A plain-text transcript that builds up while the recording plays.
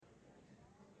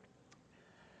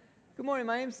Good morning.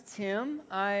 My name's Tim.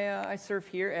 I serve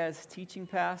here as teaching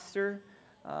pastor.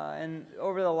 And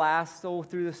over the last,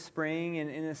 through the spring and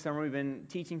in the summer, we've been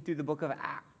teaching through the book of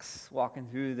Acts, walking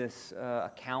through this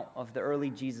account of the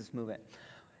early Jesus movement.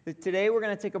 Today, we're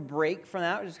going to take a break from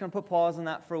that. We're just going to put pause on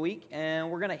that for a week. And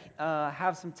we're going to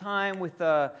have some time with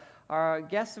our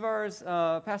guest of ours,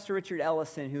 Pastor Richard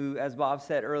Ellison, who, as Bob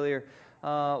said earlier,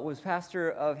 was pastor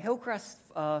of Hillcrest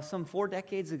some 4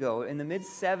 decades ago in the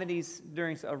mid-'70s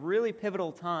during a really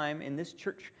pivotal time in this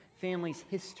church family's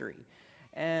history.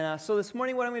 And so this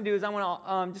morning what I'm going to do is I'm going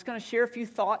to just kind of share a few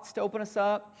thoughts to open us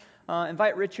up,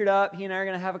 invite Richard up. He and I are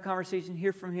going to have a conversation,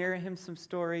 hear from him some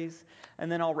stories,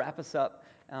 and then I'll wrap us up,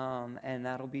 and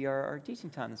that'll be our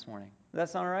teaching time this morning. Does that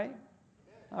sound all right?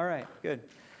 All right, good.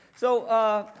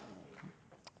 So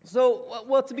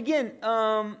to begin,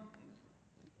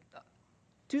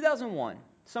 2001,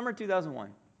 summer 2001,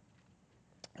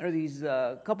 there are these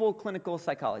couple of clinical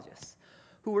psychologists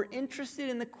who were interested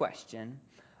in the question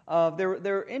of,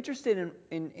 they're interested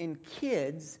in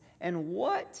kids and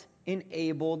what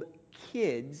enabled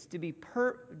kids to be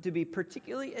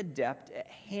particularly adept at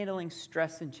handling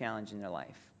stress and challenge in their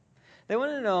life. They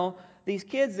wanted to know, these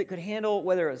kids that could handle,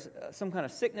 whether it was some kind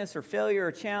of sickness or failure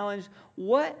or challenge,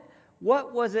 what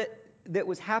was it that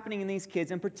was happening in these kids,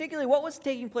 and particularly what was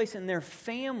taking place in their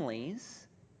families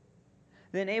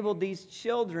that enabled these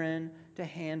children to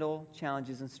handle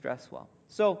challenges and stress well.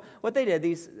 So what they did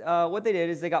is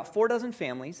they got 4 dozen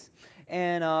families,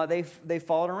 and they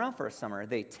followed around for a summer.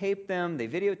 They taped them, they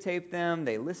videotaped them,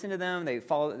 they listened to them, they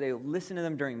listened to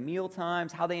them during meal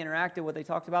times, how they interacted, what they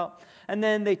talked about, and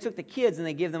then they took the kids and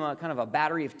they gave them a kind of a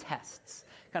battery of tests,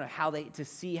 kind of to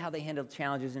see how they handled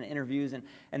challenges in interviews and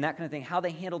that kind of thing, how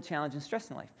they handled challenge and stress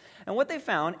in life. And what they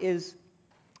found is,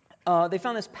 they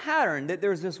found this pattern that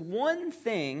there's this one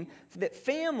thing that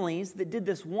families that did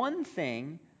this one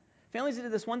thing,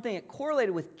 it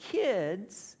correlated with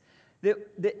kids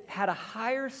that had a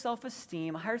higher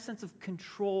self-esteem, a higher sense of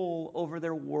control over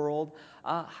their world,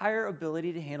 a higher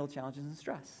ability to handle challenges and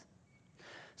stress.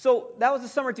 So that was the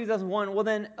summer 2001. Well,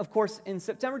 then, of course, in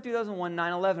September 2001,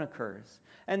 9/11 occurs.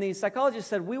 And the psychologists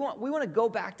said, we want to go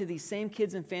back to these same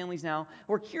kids and families now.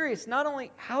 We're curious, not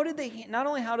only how did they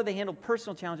handle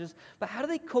personal challenges, but how do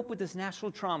they cope with this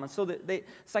national trauma? So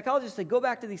psychologists, they go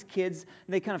back to these kids,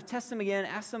 and they kind of test them again,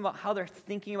 ask them about how they're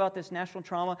thinking about this national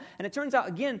trauma. And it turns out,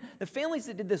 again, the families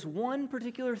that did this one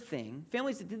particular thing,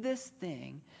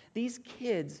 these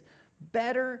kids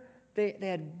they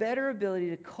had better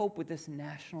ability to cope with this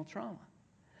national trauma.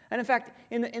 And in fact,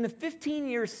 in the 15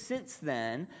 years since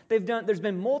then, there's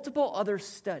been multiple other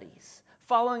studies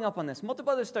following up on this,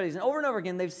 and over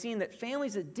again, they've seen that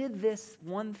families that did this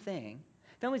one thing,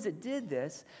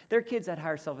 their kids had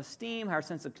higher self-esteem, higher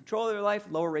sense of control of their life,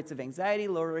 lower rates of anxiety,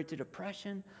 lower rates of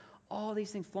depression, all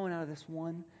these things flowing out of this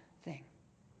one thing.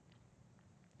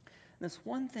 And this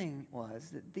one thing was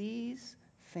that these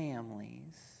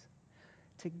families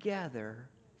together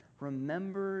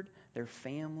remembered their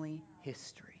family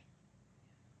history.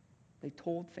 They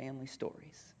told family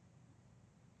stories.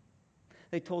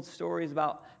 They told stories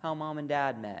about how mom and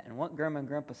dad met and what grandma and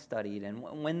grandpa studied and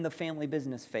when the family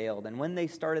business failed and when they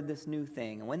started this new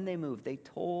thing and when they moved. They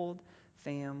told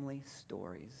family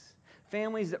stories.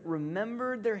 Families that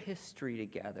remembered their history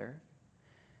together.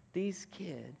 These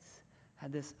kids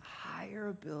had this higher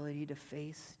ability to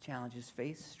face challenges,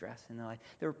 face stress in their life.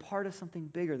 They were part of something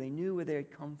bigger. They knew where they had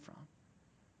come from.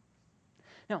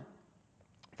 Now,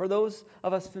 for those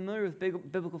of us familiar with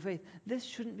biblical faith, this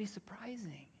shouldn't be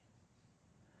surprising.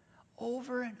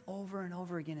 Over and over and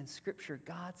over again in Scripture,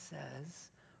 God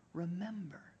says,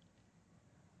 remember.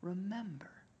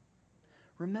 Remember.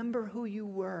 Remember who you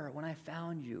were when I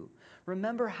found you.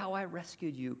 Remember how I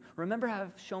rescued you. Remember how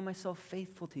I've shown myself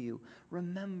faithful to you.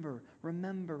 Remember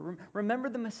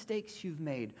the mistakes you've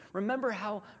made. Remember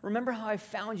how I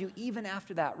found you even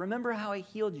after that. Remember how I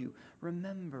healed you.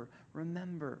 Remember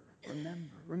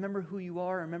who you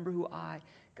are. Remember who I,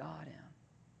 God, am.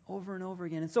 Over and over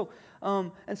again. And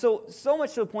so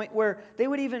much to the point where they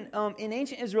would even, in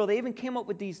ancient Israel, they even came up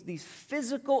with these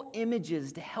physical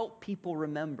images to help people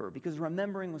remember, because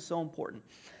remembering was so important.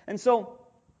 And so,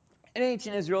 in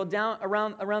ancient Israel, down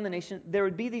around the nation, there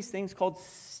would be these things called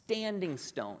standing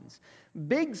stones.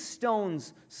 Big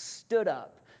stones stood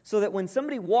up, so that when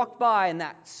somebody walked by and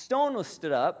that stone was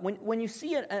stood up, when you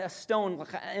see a stone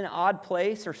in an odd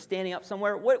place or standing up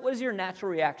somewhere, what is your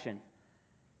natural reaction?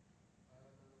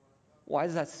 Why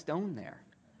is that stone there?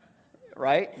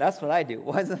 Right? That's what I do.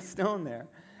 Why is that stone there?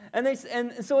 And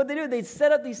so what they do, they'd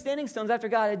set up these standing stones after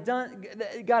God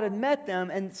had met them,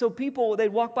 and so people, they'd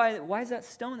walk by, why is that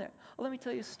stone there? Well, let me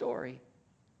tell you a story.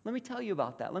 Let me tell you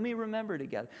about that. Let me remember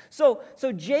together. So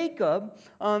Jacob,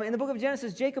 in the book of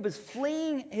Genesis, Jacob is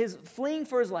fleeing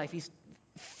for his life. He's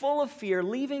full of fear,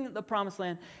 leaving the promised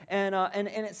land. And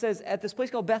it says, at this place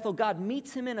called Bethel, God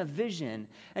meets him in a vision,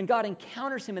 and God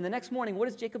encounters him. And the next morning, what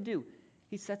does Jacob do?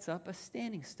 He sets up a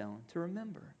standing stone to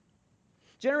remember.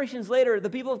 Generations later, the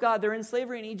people of God, they're in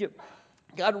slavery in Egypt.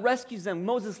 God rescues them.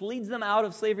 Moses leads them out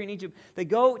of slavery in Egypt. They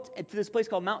go to this place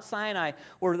called Mount Sinai,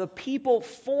 where the people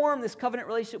form this covenant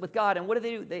relationship with God. And what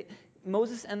do?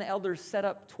 Moses and the elders set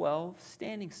up 12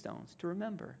 standing stones to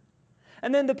remember.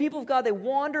 And then the people of God, they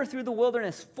wander through the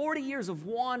wilderness, 40 years of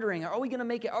wandering. Are we going to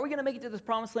make it? Are we going to make it to this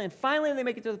promised land? Finally, they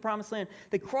make it to the promised land.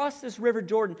 They cross this river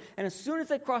Jordan. And as soon as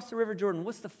they cross the river Jordan,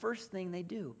 what's the first thing they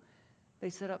do? They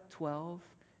set up 12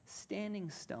 standing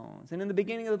stones. And in the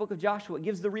beginning of the book of Joshua, it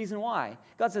gives the reason why.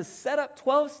 God says, set up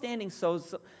 12 standing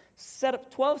stones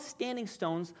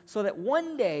so that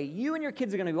one day you and your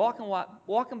kids are going to be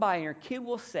walking by, and your kid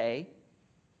will say,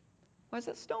 why is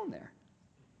that stone there?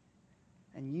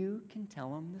 And you can tell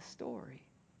them the story.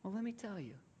 Well, let me tell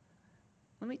you.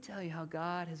 Let me tell you how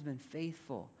God has been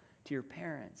faithful to your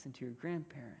parents and to your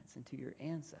grandparents and to your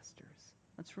ancestors.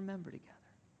 Let's remember together.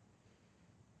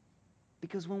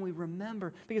 Because when we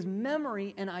remember, because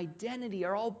memory and identity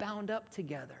are all bound up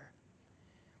together.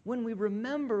 When we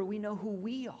remember, we know who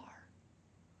we are.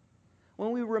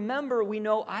 When we remember, we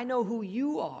know, I know who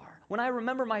you are. When I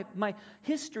remember my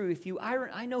history with you,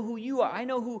 I know who you are. I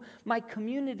know who my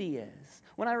community is.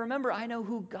 When I remember, I know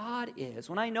who God is.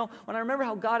 When I remember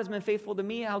how God has been faithful to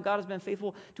me, how God has been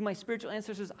faithful to my spiritual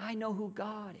ancestors, I know who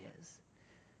God is.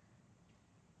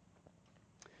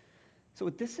 So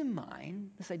with this in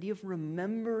mind, this idea of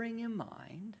remembering in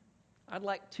mind, I'd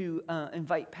like to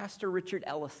invite Pastor Richard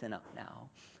Ellison up now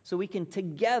so we can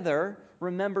together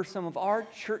remember some of our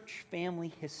church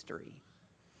family history.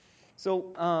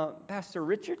 So, Pastor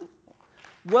Richard,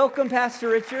 welcome, Pastor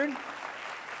Richard.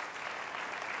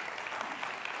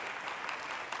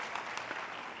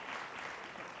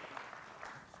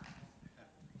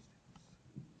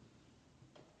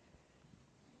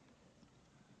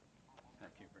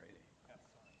 Thank you, Brady.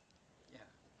 Yeah,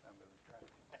 I'm going to try.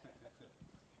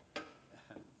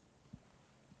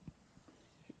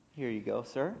 Here you go,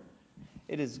 sir.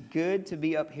 It is good to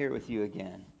be up here with you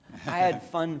again. I had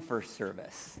fun first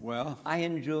service. Well, I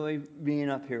enjoy being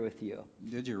up here with you.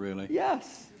 did you really?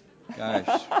 Yes.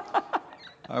 Gosh,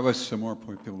 I wish some more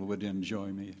people would enjoy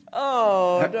me.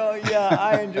 Oh, no, yeah,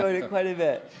 I enjoyed it quite a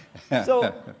bit.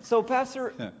 So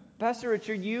Pastor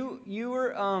Richard,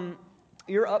 you're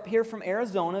up here from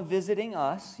Arizona visiting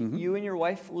us. Mm-hmm. You and your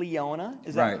wife Leona,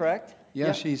 is that correct? Yeah,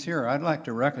 yep. She's here. I'd like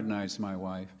to recognize my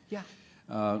wife. Yeah.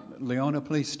 Leona,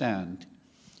 please stand.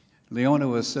 Leona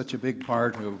was such a big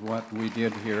part of what we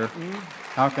did here. Mm-hmm.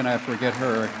 How can I forget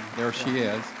her? There she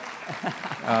is.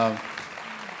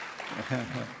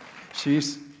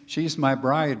 She's my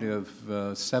bride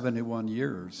of 71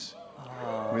 years.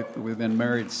 Oh. We've been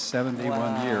married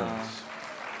 71 years.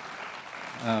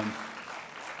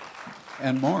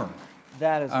 And more.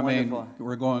 That is wonderful. I mean,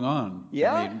 we're going on.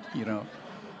 Yeah. I mean, you know,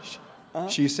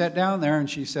 she sat down there and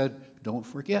she said, "Don't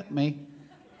forget me."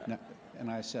 And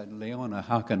I said, "Leona,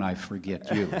 how can I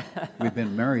forget you? We've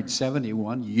been married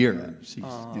 71 years."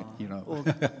 You know. Well,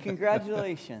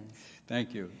 congratulations.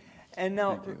 Thank you. And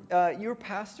now, you were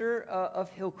pastor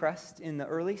of Hillcrest in the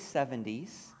early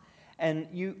 70s. And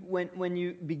when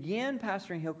you began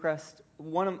pastoring Hillcrest,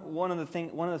 one of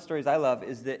the stories I love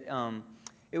is that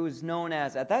it was known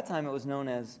as, at that time, it was known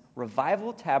as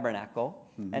Revival Tabernacle,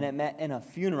 mm-hmm. and it met in a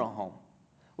funeral home,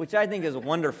 which I think is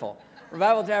wonderful.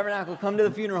 Revival Tabernacle, come to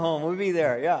the funeral home. We'll be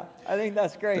there. Yeah, I think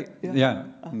that's great. Yeah.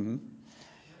 Mm-hmm.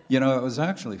 You know, it was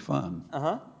actually fun.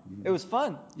 Uh-huh. It was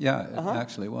fun. Yeah, it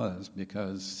actually was,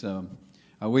 because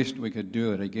I wished we could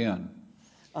do it again.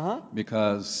 Uh-huh.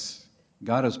 Because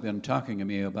God has been talking to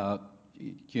me about,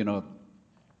 you know,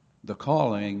 the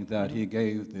calling that mm-hmm. He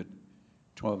gave the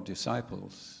 12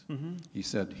 disciples. Mm-hmm. He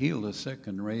said, heal the sick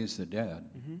and raise the dead.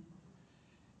 Mm-hmm.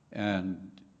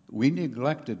 And we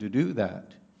neglected to do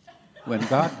that. When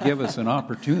God gave us an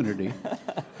opportunity,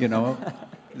 you know,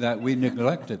 that we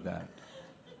neglected that.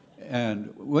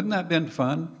 And wouldn't that have been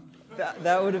fun?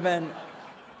 That would have been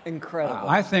incredible.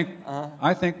 I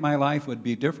think my life would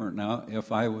be different now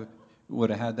if I would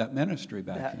have had that ministry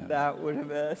back then. That would have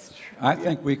been true. I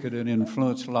think we could have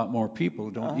influenced a lot more people.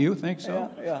 Don't you think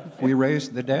so? Yeah. If we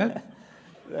raised the dead?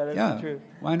 That is true.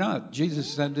 Why not?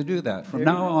 Jesus said to do that. From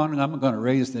now on, I'm going to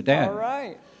raise the dead. All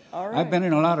right. I've been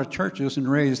in a lot of churches and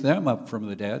raised them up from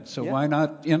the dead, so why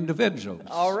not individuals?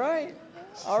 All right.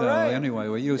 Anyway,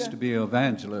 we used to be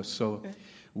evangelists, so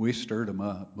We stirred them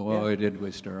up. Boy, did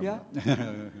we stir them up.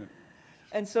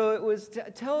 And so it was.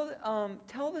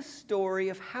 Tell the story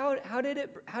of how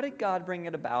did God bring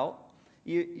it about?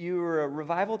 You were a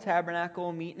revival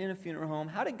tabernacle meeting in a funeral home.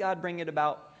 How did God bring it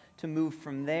about to move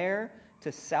from there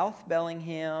to South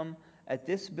Bellingham at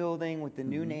this building with the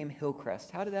new name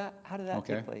Hillcrest? How did that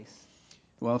take place?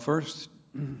 Well, first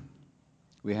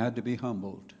we had to be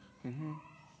humbled. Mm-hmm.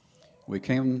 We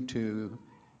came to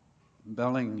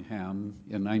Bellingham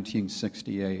in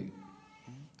 1968,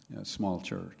 a small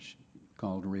church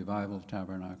called Revival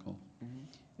Tabernacle,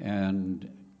 and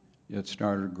it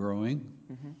started growing,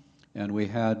 and we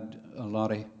had a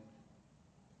lot of,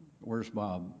 where's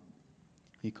Bob?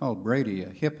 He called Brady a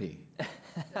hippie.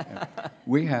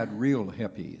 We had real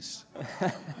hippies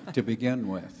to begin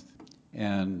with,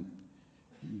 and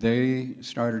they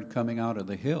started coming out of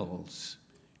the hills.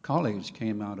 College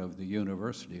came out of the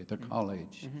university, the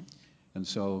college, and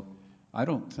so I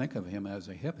don't think of him as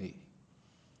a hippie.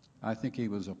 I think he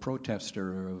was a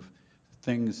protester of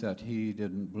things that he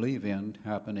didn't believe in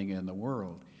happening in the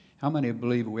world. How many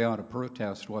believe we ought to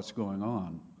protest what's going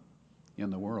on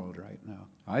in the world right now?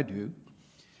 I do.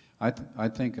 I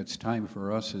think it's time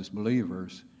for us as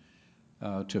believers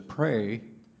to pray,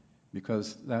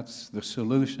 because that's the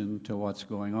solution to what's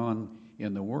going on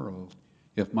in the world.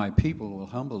 If my people will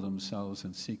humble themselves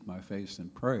and seek my face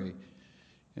and pray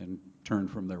and turn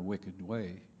from their wicked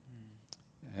way,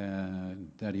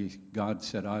 and that God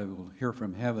said, I will hear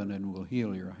from heaven and will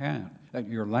heal your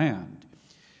land.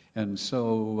 And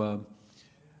so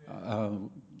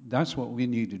that's what we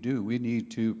need to do. We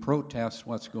need to protest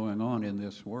what's going on in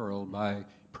this world by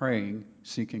praying,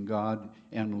 seeking God,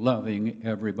 and loving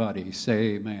everybody.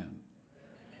 Say amen.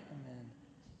 Amen.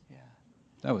 Yeah.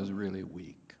 That was really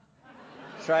weak.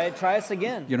 Try us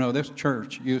again. You know, this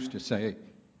church used to say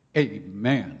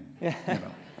amen. Yeah. You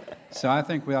know. So I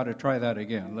think we ought to try that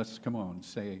again. Let's come on,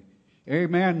 say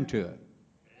amen to it.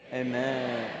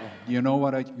 Amen. Do you know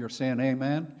what you're saying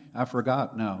amen? I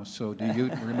forgot now. So do you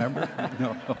remember?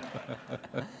 No.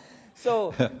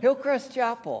 So Hillcrest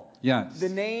Chapel. Yes. The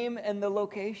name and the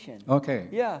location. Okay.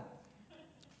 Yeah.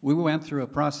 We went through a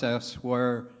process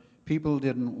where people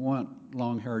didn't want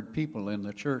long-haired people in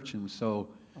the church, and so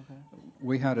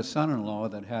we had a son-in-law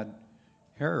that had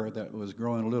hair that was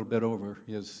growing a little bit over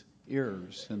his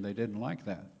ears, and they didn't like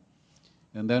that.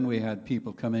 And then we had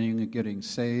people coming and getting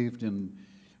saved, and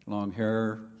long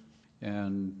hair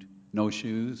and no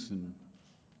shoes, and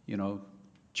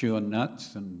chewing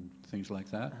nuts and things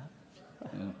like that.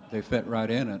 And they fit right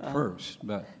in at first,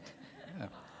 but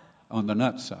on the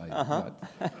nut side.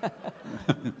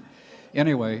 But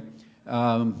anyway,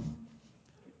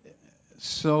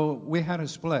 so we had a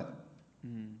split.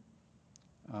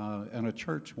 And a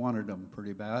church wanted them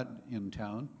pretty bad in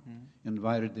town,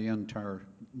 invited the entire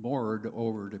board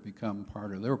over to become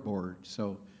part of their board.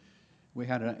 So we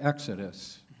had an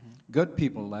exodus. Good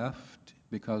people left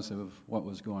because of what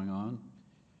was going on,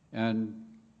 and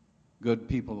good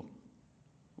people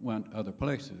went other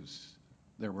places.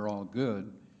 They were all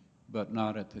good, but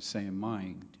not at the same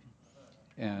mind.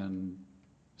 And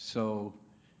so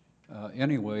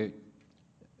anyway,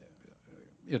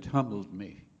 it humbled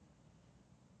me,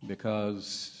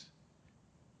 because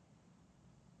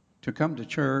to come to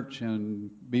church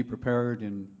and be prepared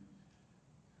and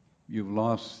you've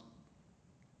lost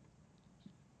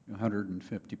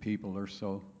 150 people or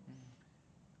so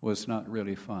was not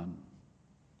really fun.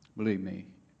 Believe me,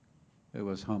 it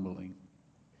was humbling.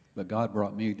 But God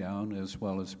brought me down as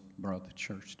well as brought the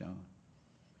church down,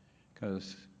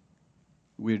 because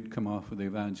we'd come off of the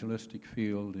evangelistic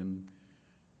field,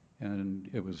 and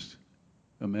it was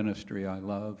a ministry I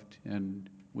loved, and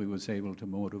we was able to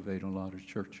motivate a lot of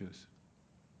churches.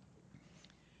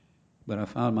 But I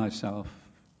found myself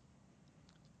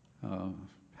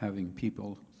having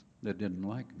people that didn't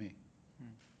like me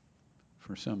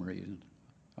for some reason.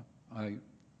 I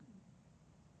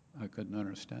couldn't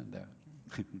understand that.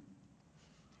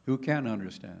 Who can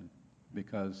understand?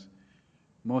 Because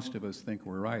most of us think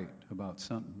we're right about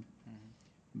something.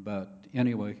 But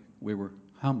anyway, we were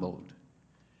humbled.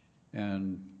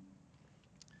 And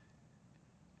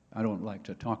I don't like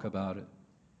to talk about it,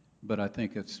 but I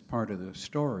think it's part of the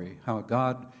story, how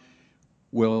God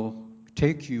will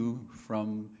take you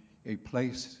from a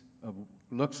place of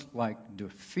looks like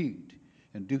defeat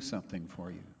and do something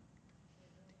for you.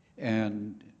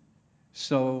 And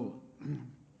so,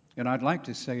 and I'd like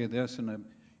to say this, and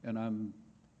I'm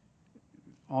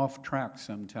off track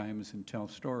sometimes and tell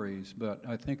stories, but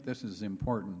I think this is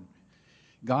important.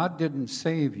 God didn't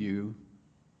save you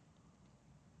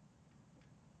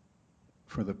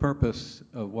for the purpose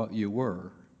of what you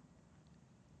were.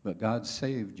 but God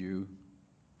saved you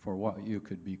for what you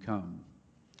could become.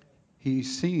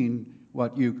 He's seen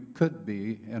what you could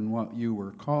be and what you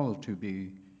were called to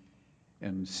be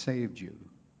and saved you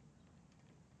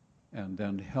and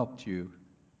then helped you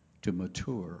to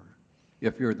mature.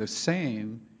 If you're the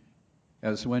same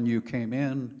as when you came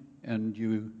in and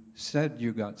you said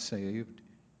you got saved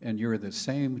and you're the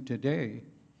same today,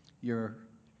 you're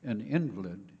an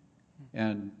invalid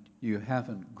and you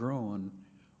haven't grown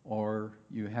or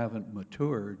you haven't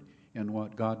matured in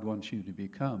what God wants you to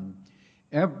become.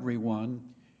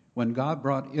 Everyone, when God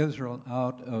brought Israel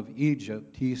out of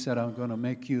Egypt, he said, I'm going to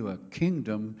make you a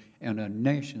kingdom and a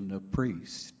nation of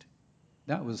priests.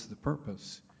 That was the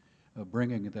purpose of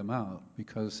bringing them out,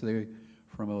 because they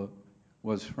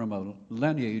was from a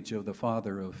lineage of the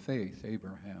father of faith,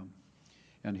 Abraham.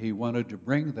 And he wanted to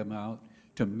bring them out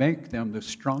to make them the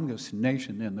strongest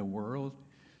nation in the world,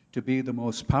 to be the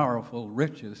most powerful,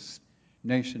 richest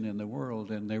nation in the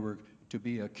world, and they were to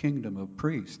be a kingdom of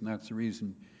priests. And that's the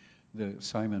reason that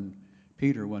Simon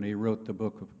Peter, when he wrote the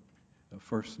book of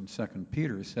 1st and 2nd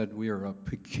Peter, said we are a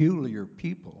peculiar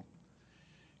people.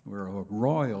 We're a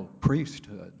royal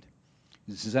priesthood,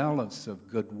 zealous of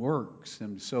good works.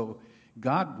 And so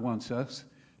God wants us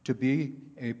to be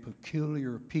a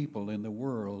peculiar people in the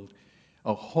world,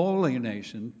 a holy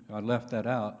nation. I left that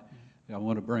out. I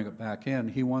want to bring it back in.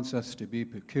 He wants us to be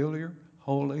peculiar,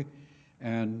 holy,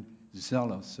 and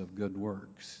zealous of good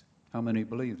works. How many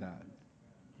believe that?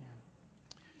 Yeah.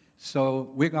 So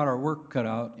we got our work cut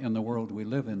out in the world we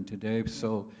live in today.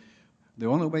 So the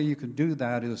only way you can do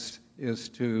that is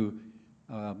to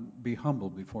be humble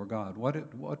before God.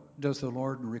 What does the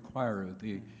Lord require of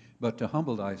thee? But to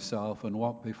humble thyself and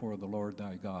walk before the Lord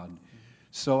thy God.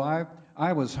 So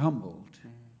I was humbled,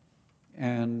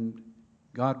 and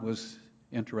God was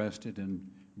interested in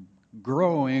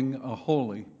growing a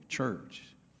holy church,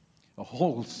 a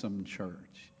wholesome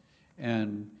church,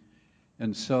 and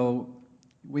so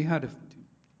we had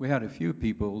a few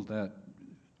people that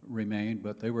remained,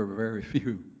 but they were very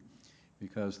few,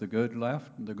 because the good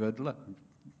left and the good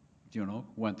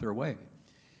went their way.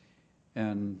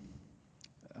 And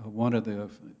one of the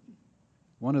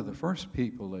first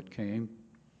people that came,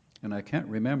 and I can't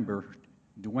remember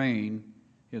Dwayne,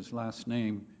 his last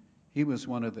name. He was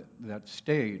one of that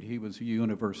stayed. He was a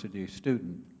university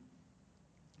student.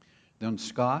 Then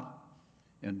Scott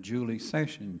and Julie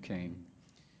Session came,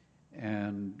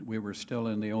 and we were still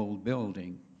in the old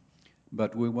building,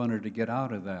 but we wanted to get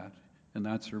out of that, and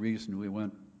that's the reason we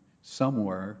went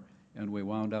somewhere, and we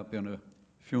wound up in a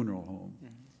funeral home.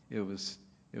 Mm-hmm.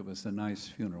 It was a nice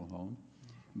funeral home,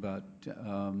 but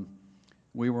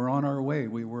we were on our way.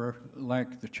 We were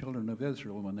like the children of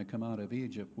Israel when they come out of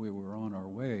Egypt. We were on our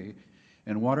way,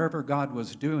 and whatever God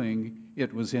was doing,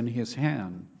 it was in His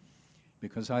hand,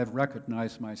 because I've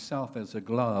recognized myself as a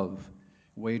glove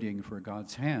waiting for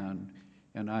God's hand,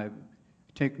 and I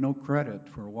take no credit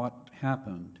for what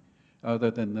happened,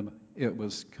 other than it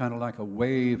was kind of like a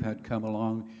wave had come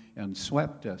along and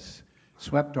swept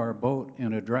our boat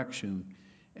in a direction,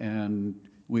 and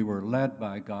we were led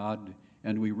by God,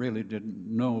 and we really didn't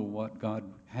know what God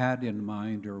had in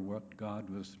mind or what God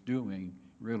was doing,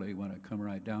 really, when it come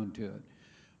right down to it.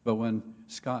 But when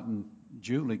Scott and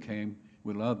Julie came,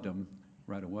 we loved them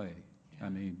right away. I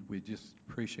mean, we just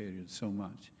appreciated it so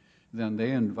much. Then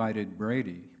they invited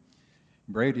Brady.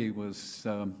 Brady was,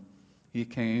 he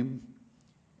came,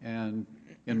 and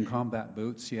in combat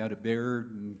boots, he had a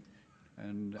beard,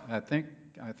 and I think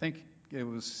it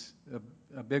was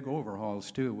a big overhauls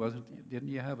too, wasn't it? Didn't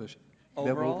you have big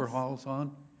overhauls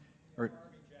on? Or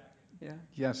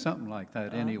yeah, something like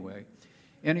that. Anyway,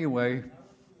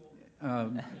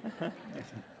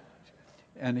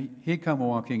 and he come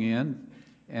walking in,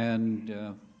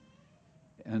 and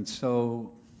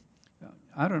so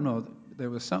I don't know. There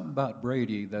was something about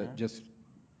Brady that just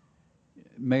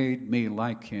made me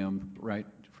like him right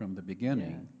from the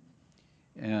beginning.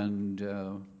 Yeah.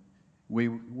 And we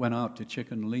went out to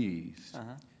Chicken Lee's,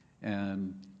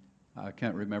 and I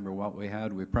can't remember what we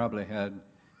had. We probably had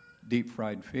deep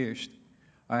fried fish.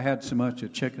 I had so much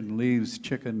of Chicken Lee's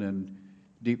chicken and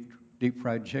deep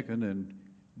fried chicken and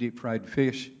deep fried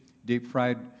fish, deep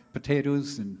fried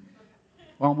potatoes, and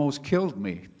almost killed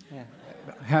me. Yeah.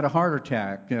 Had a heart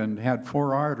attack and had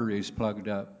 4 arteries plugged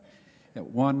up.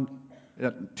 At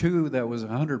 2 that was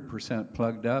 100%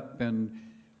 plugged up, and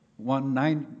one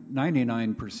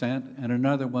 99%, and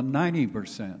another one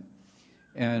 90%.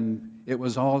 And it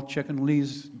was all Chicken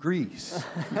Lee's grease,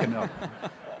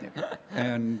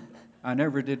 And I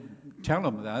never did tell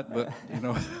him that, but,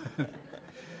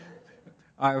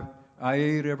 I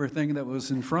ate everything that was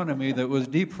in front of me that was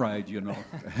deep fried,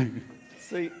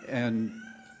 So, and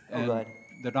oh, go and ahead.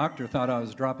 the doctor thought I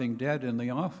was dropping dead in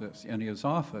his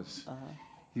office. Uh-huh.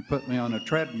 He put me on a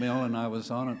treadmill, and I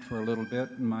was on it for a little bit,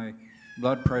 and my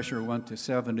blood pressure went to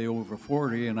 70 over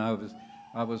 40, and I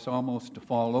was almost to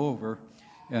fall over,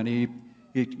 and he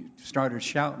started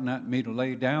shouting at me to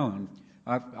lay down.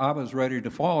 I was ready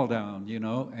to fall down,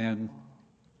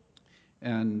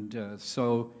 and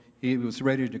so he was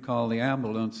ready to call the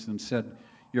ambulance and said,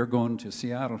 "You're going to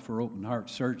Seattle for open heart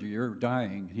surgery. You're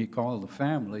dying." He called the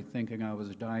family thinking I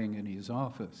was dying in his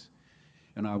office,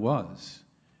 and I was.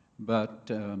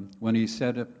 But when he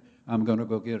said, "I'm going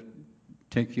to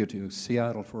take you to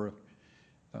Seattle for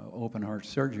open heart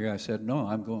surgery," I said, "No,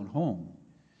 I'm going home,"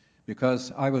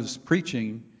 because I was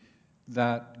preaching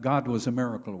that God was a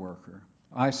miracle worker.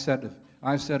 I said,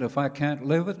 if I can't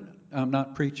live it, I'm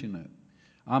not preaching it.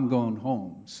 I'm going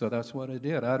home. So that's what I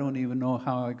did. I don't even know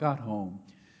how I got home.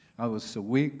 I was so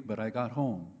weak, but I got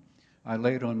home. I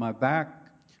laid on my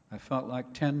back. I felt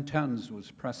like 10 tons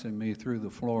was pressing me through the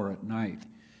floor at night,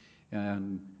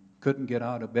 and couldn't get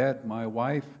out of bed. My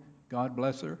wife, God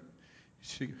bless her,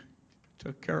 she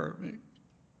took care of me.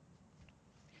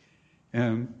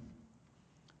 And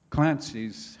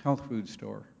Clancy's health food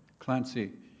store,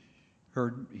 Clancy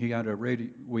heard we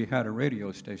had a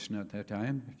radio station at that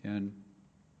time, and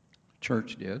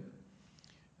church did,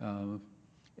 and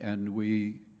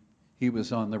he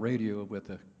was on the radio with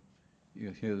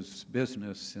his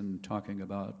business and talking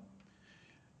about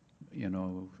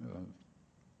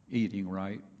eating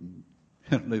right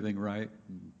and living right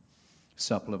and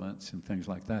supplements and things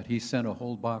like that. He sent a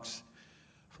whole box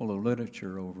full of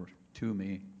literature over to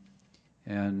me,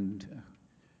 and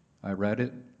I read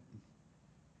it,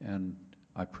 and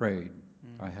I prayed.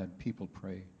 I had people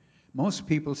pray. Most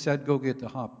people said, go to the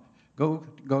hospital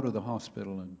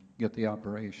and get the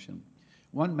operation.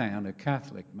 One man, a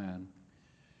Catholic man,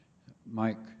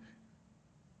 Mike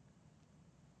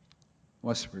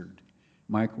Westford,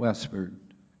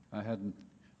 I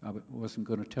wasn't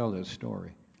going to tell this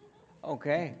story.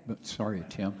 Okay. But sorry,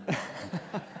 Tim.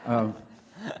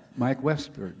 Mike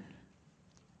Westford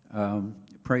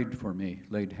prayed for me,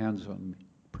 laid hands on me,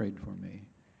 prayed for me.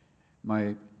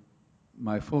 My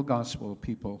full gospel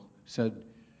people said,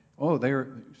 "Oh,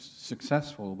 they're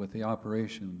successful with the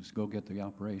operations. Go get the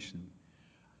operation."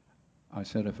 I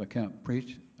said, if I can't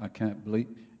preach, I can't believe.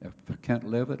 If I can't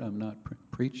live it, I'm not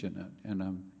preaching it, and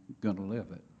I'm going to live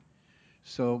it.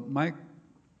 So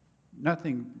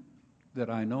nothing that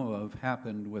I know of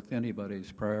happened with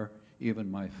anybody's prayer,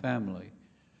 even my family,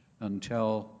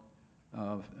 until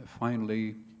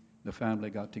finally the family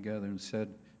got together and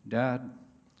said, "Dad,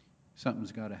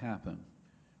 something's got to happen,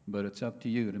 but it's up to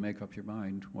you to make up your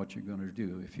mind what you're going to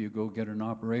do. If you go get an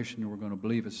operation, we're going to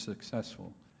believe it's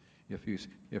successful. If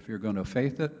you're going to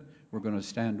faith it, we're going to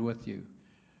stand with you."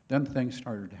 Then things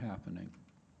started happening.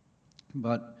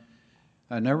 But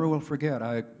I never will forget,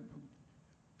 I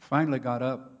finally got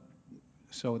up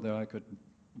so that I could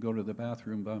go to the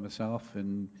bathroom by myself,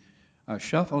 and I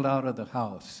shuffled out of the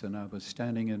house, and I was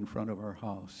standing in front of our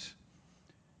house,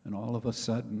 and all of a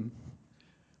sudden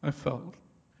I felt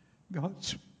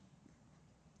God's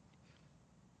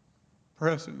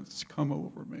presence come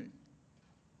over me.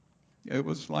 It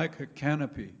was like a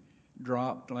canopy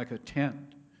dropped, like a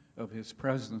tent of His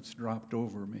presence dropped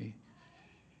over me.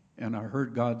 And I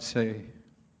heard God say,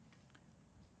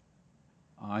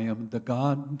 "I am the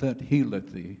God that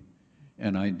healeth thee,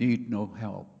 and I need no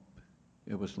help."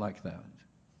 It was like that.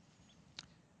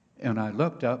 And I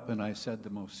looked up and I said the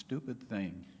most stupid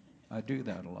thing. I do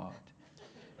that a lot.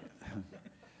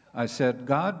 I said,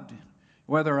 "God,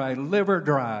 whether I live or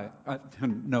dry,"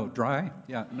 dry?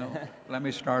 Yeah, no. Let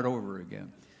me start over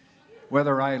again.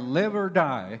 "Whether I live or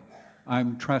die,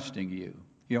 I'm trusting you.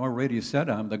 He already said,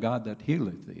 I'm the God that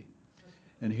healeth thee."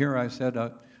 And here I said,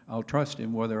 I'll trust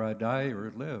Him whether I die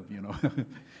or live,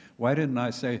 Why didn't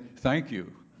I say, "Thank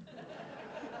you.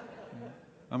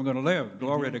 I'm going to live.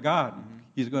 Glory to God.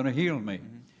 He's going to heal me."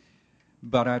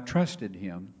 But I trusted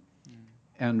Him.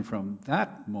 And from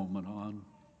that moment on,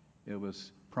 it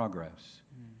was progress.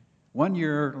 1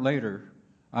 year later,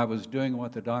 I was doing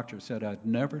what the doctor said I'd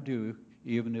never do,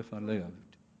 even if I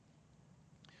lived.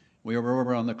 We were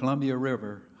over on the Columbia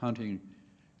River hunting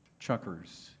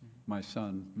chukars, my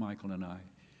son Michael and I.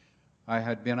 I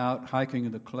had been out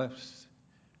hiking the cliffs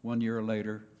 1 year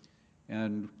later,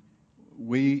 and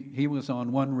he was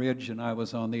on one ridge and I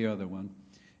was on the other one,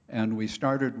 and we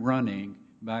started running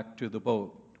back to the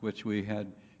boat which we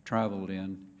had traveled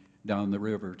in down the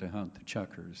river to hunt the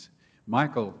chukars.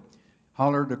 Michael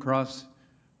hollered across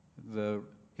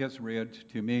his ridge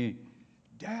to me,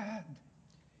 Dad,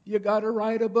 you got to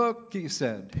write a book, he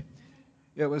said.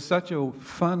 It was such a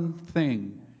fun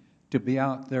thing to be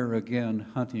out there again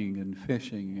hunting and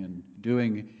fishing and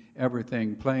doing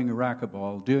everything, playing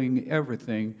racquetball, doing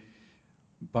everything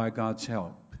by God's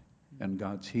help and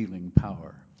God's healing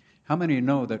power. How many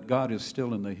know that God is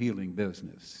still in the healing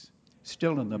business,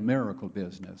 still in the miracle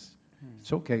business?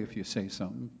 It's okay if you say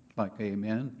something like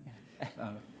amen.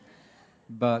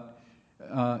 But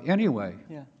anyway,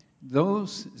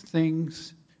 those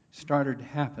things started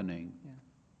happening.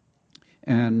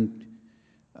 And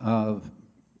that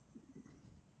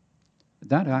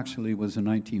actually was in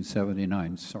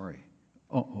 1979. Sorry.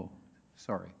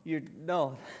 Sorry.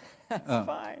 No, that's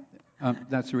fine.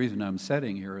 That's the reason I'm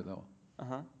sitting here, though.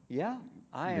 Yeah,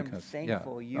 I am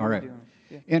thankful you all right. were doing.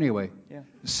 Yeah. Anyway,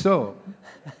 so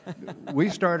we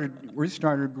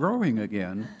started growing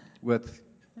again with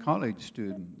college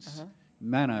students.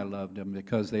 Man, I loved them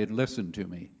because they'd listen to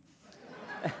me.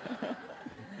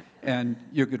 And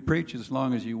you could preach as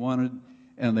long as you wanted,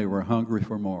 and they were hungry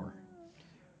for more.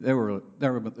 They were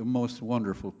the most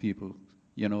wonderful people,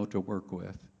 to work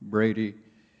with. Brady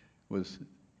was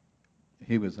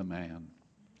a man.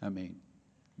 I mean,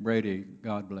 Brady,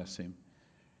 God bless him.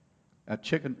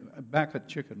 Back at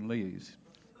Chicken Lee's,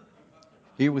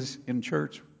 he was in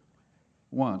church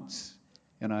once,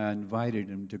 and I invited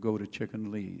him to go to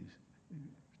Chicken Lee's,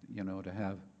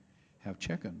 to have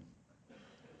chicken.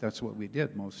 That's what we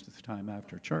did most of the time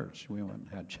after church. We went and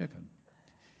had chicken.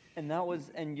 And that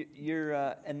was, you're,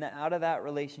 out of that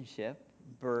relationship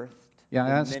birthed. Yeah, I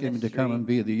asked him to come and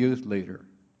be the youth leader.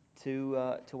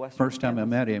 To Western. First time I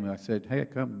met him, I said, "Hey,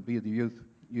 come and be the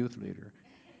youth leader."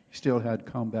 He still had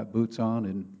combat boots on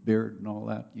and beard and all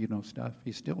that, stuff.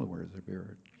 He still wears a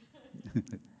beard.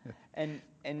 and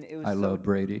it was. I love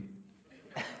Brady.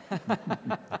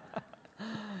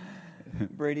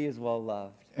 Brady is well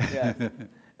loved. Yes.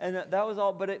 And that was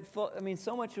all. But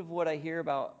so much of what I hear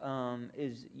about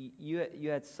is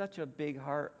you had such a big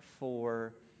heart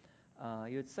for.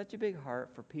 You had such a big heart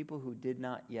for people who did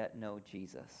not yet know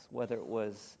Jesus. Whether it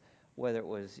was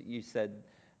you said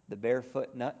the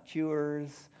barefoot nut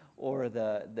chewers, or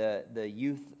the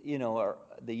youth, or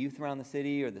the youth around the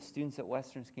city, or the students at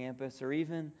Western's campus, or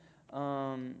even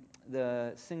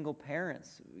the single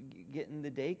parents getting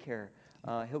the daycare,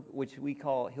 which we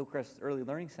call Hillcrest Early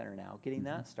Learning Center now, getting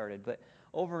that started. But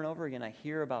over and over again, I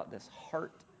hear about this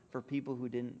heart for people who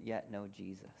didn't yet know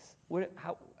Jesus.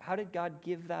 How did God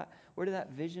give that? Where did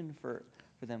that vision for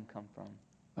them come from?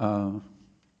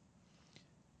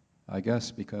 I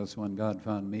guess because when God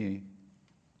found me,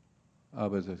 I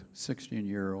was a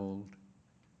 16-year-old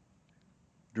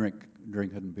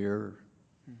drinking beer,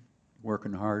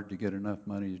 working hard to get enough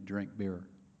money to drink beer.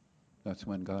 That's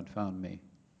when God found me.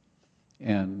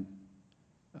 And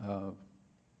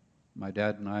my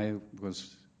dad and I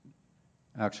was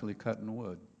actually cutting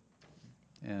wood.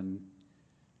 And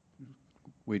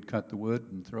we'd cut the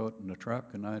wood and throw it in a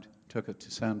truck, and I took it to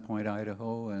Sandpoint,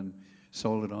 Idaho, and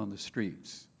sold it on the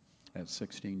streets at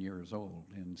 16 years old.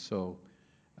 And so,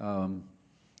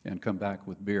 and come back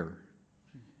with beer.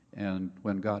 And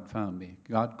when God found me,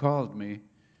 God called me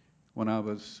when I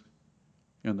was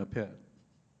in the pit.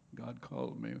 God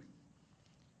called me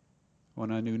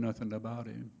when I knew nothing about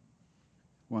him.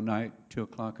 One night, 2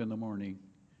 o'clock in the morning,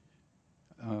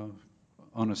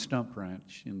 on a stump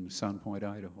ranch in Sandpoint,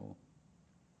 Idaho.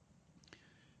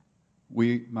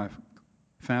 My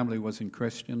family wasn't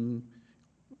Christian.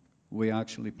 We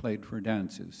actually played for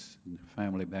dances in the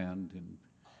family band,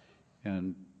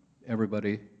 and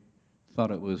everybody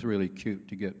thought it was really cute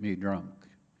to get me drunk.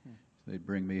 They'd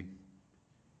bring me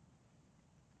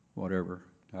whatever.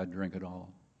 I'd drink it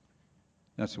all.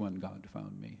 That's when God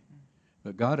found me.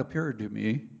 But God appeared to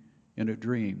me in a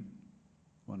dream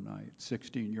one night,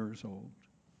 16 years old.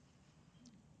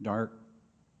 Dark.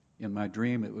 In my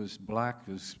dream, it was black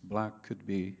as black could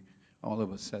be. All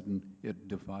of a sudden, it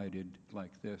divided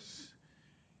like this,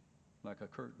 like a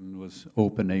curtain was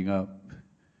opening up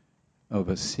of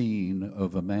a scene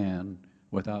of a man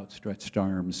with outstretched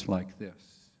arms like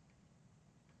this.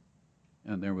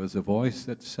 And there was a voice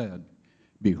that said,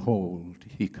 "Behold,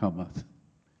 he cometh."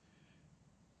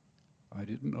 I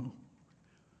didn't know.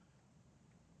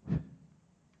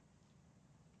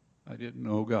 I didn't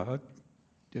know God.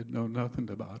 Didn't know nothing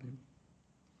about him.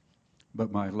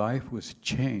 But my life was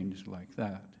changed like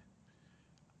that.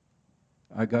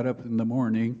 I got up in the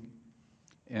morning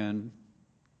and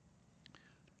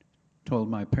told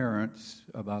my parents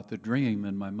about the dream,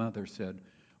 and my mother said,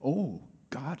 "Oh,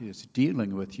 God is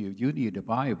dealing with you. You need a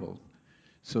Bible."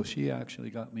 So she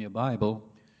actually got me a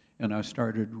Bible, and I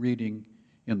started reading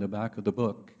in the back of the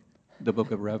book the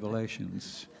book of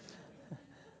Revelations.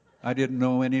 I didn't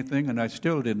know anything, and I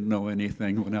still didn't know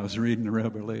anything when I was reading the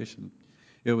Revelation.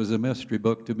 It was a mystery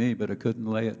book to me, but I couldn't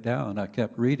lay it down. I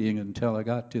kept reading until I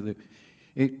got to the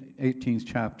 18th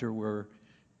chapter, where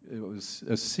it was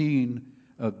a scene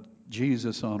of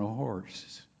Jesus on a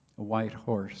horse, a white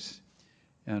horse,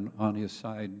 and on his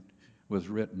side was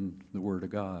written the Word of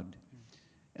God.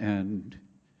 And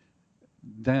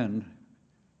then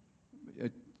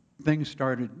things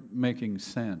started making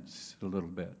sense a little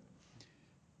bit.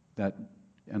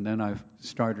 And then I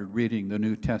started reading the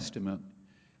New Testament,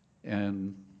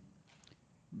 and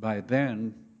by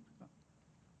then,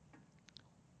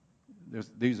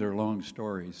 these are long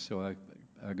stories, so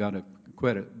I got to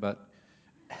quit it. But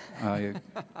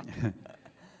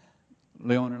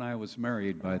Leon and I was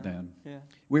married by then. Yeah.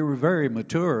 We were very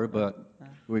mature, but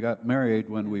we got married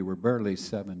when we were barely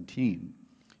 17.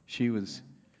 She was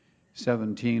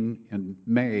 17 in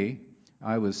May.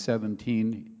 I was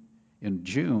 17 in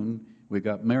June. We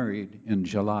got married in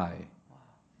July. Wow.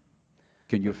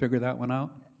 Can you figure that one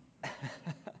out?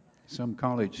 Some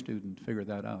college student figured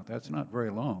that out. That's not very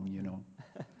long, you know.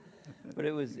 But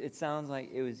it sounds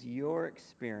like it was your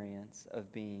experience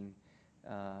of being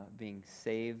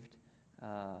saved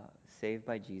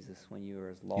by Jesus when you were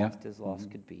as lost as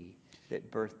lost could be, that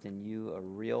birthed in you a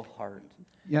real heart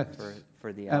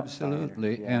for the outsider.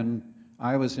 Absolutely. Yeah. And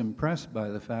I was impressed by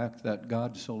the fact that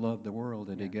God so loved the world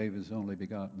that he gave his only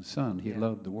begotten Son. He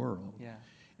loved the world. Yeah.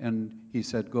 And he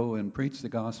said, go and preach the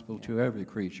gospel to every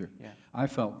creature. Yeah. I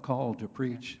felt called to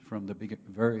preach from the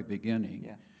very beginning.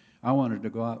 Yeah. I wanted to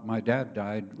go out. My dad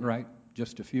died right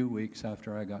just a few weeks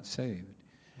after I got saved.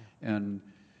 Yeah. And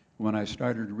when I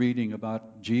started reading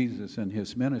about Jesus and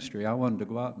his ministry, I wanted to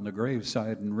go out on the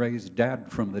graveside and raise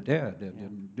Dad from the dead. I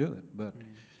didn't do it, but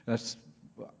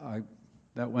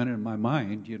that went in my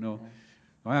mind, you know.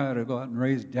 I ought to go out and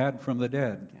raise Dad from the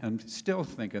dead. I'm still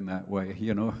thinking that way,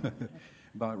 you know,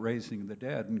 about raising the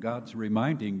dead. And God's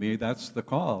reminding me that's the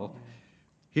call.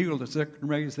 Heal the sick and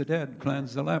raise the dead,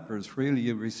 cleanse the lepers. Freely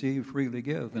you receive, freely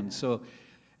give. And so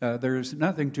there's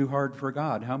nothing too hard for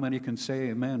God. How many can say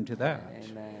amen to that?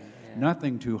 Amen. Yeah.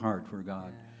 Nothing too hard for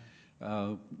God.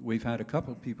 We've had a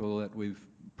couple people that we've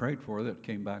prayed for that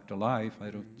came back to life. I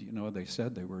don't, you know, they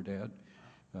said they were dead.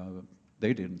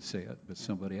 They didn't say it, but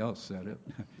somebody else said it,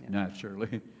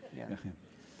 naturally. Yeah.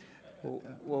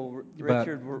 Well,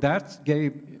 Richard, but that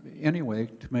gave, anyway,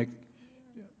 to make,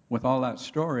 with all that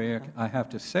story, I have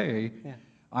to say,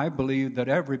 I believe that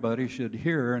everybody should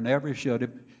hear and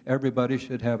everybody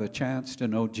should have a chance to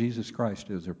know Jesus Christ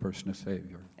as their personal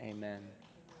Savior. Amen.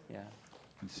 Yeah.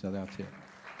 And so that's it.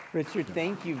 Richard,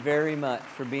 thank you very much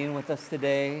for being with us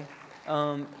today.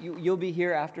 You'll be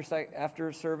here after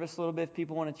service a little bit if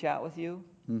people want to chat with you.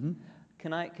 Mm-hmm.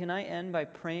 Can I end by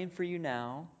praying for you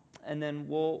now, and then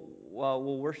we'll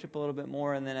worship a little bit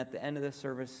more, and then at the end of the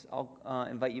service I'll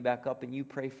invite you back up and you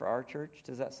pray for our church.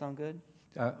 Does that sound good?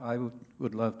 I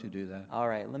would love to do that. All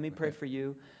right, let me pray for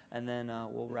you, and then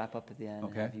we'll wrap up at the end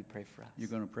and have you pray for us. You're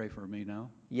going to pray for me now?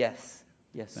 Yes,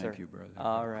 sir. Thank you, brother.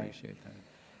 All I right. appreciate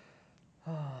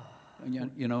that.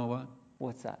 And you know what?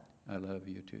 What's that? I love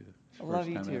you too. I love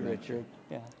you too, Richard.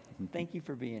 Yeah. Thank you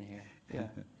for being here. Yeah.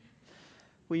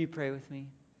 Will you pray with me?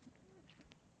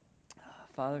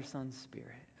 Father, Son,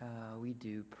 Spirit, we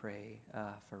do pray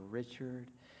for Richard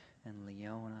and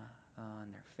Leona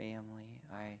and their family.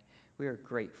 We are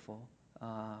grateful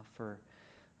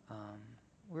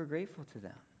we're grateful to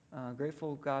them.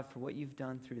 Grateful, God, for what you've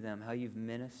done through them, how you've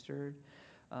ministered.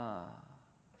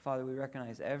 Father, we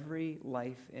recognize every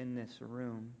life in this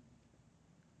room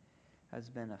has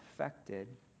been affected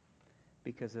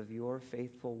because of your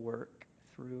faithful work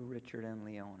through Richard and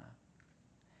Leona.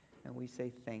 And we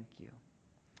say thank you.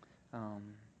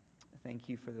 Thank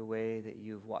you for the way that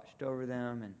you've watched over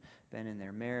them and been in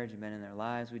their marriage and been in their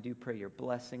lives. We do pray your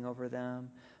blessing over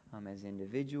them as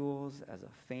individuals, as a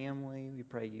family. We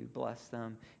pray you bless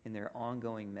them in their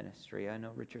ongoing ministry. I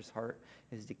know Richard's heart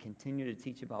is to continue to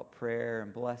teach about prayer,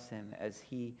 and bless him as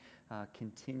he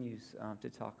continues to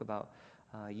talk about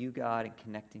you, God, and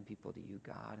connecting people to you,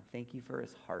 God. And thank you for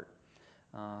his heart,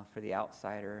 for the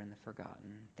outsider and the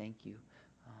forgotten. Thank you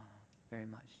very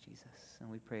much, Jesus. And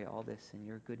we pray all this in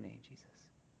your good name, Jesus.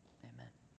 Amen.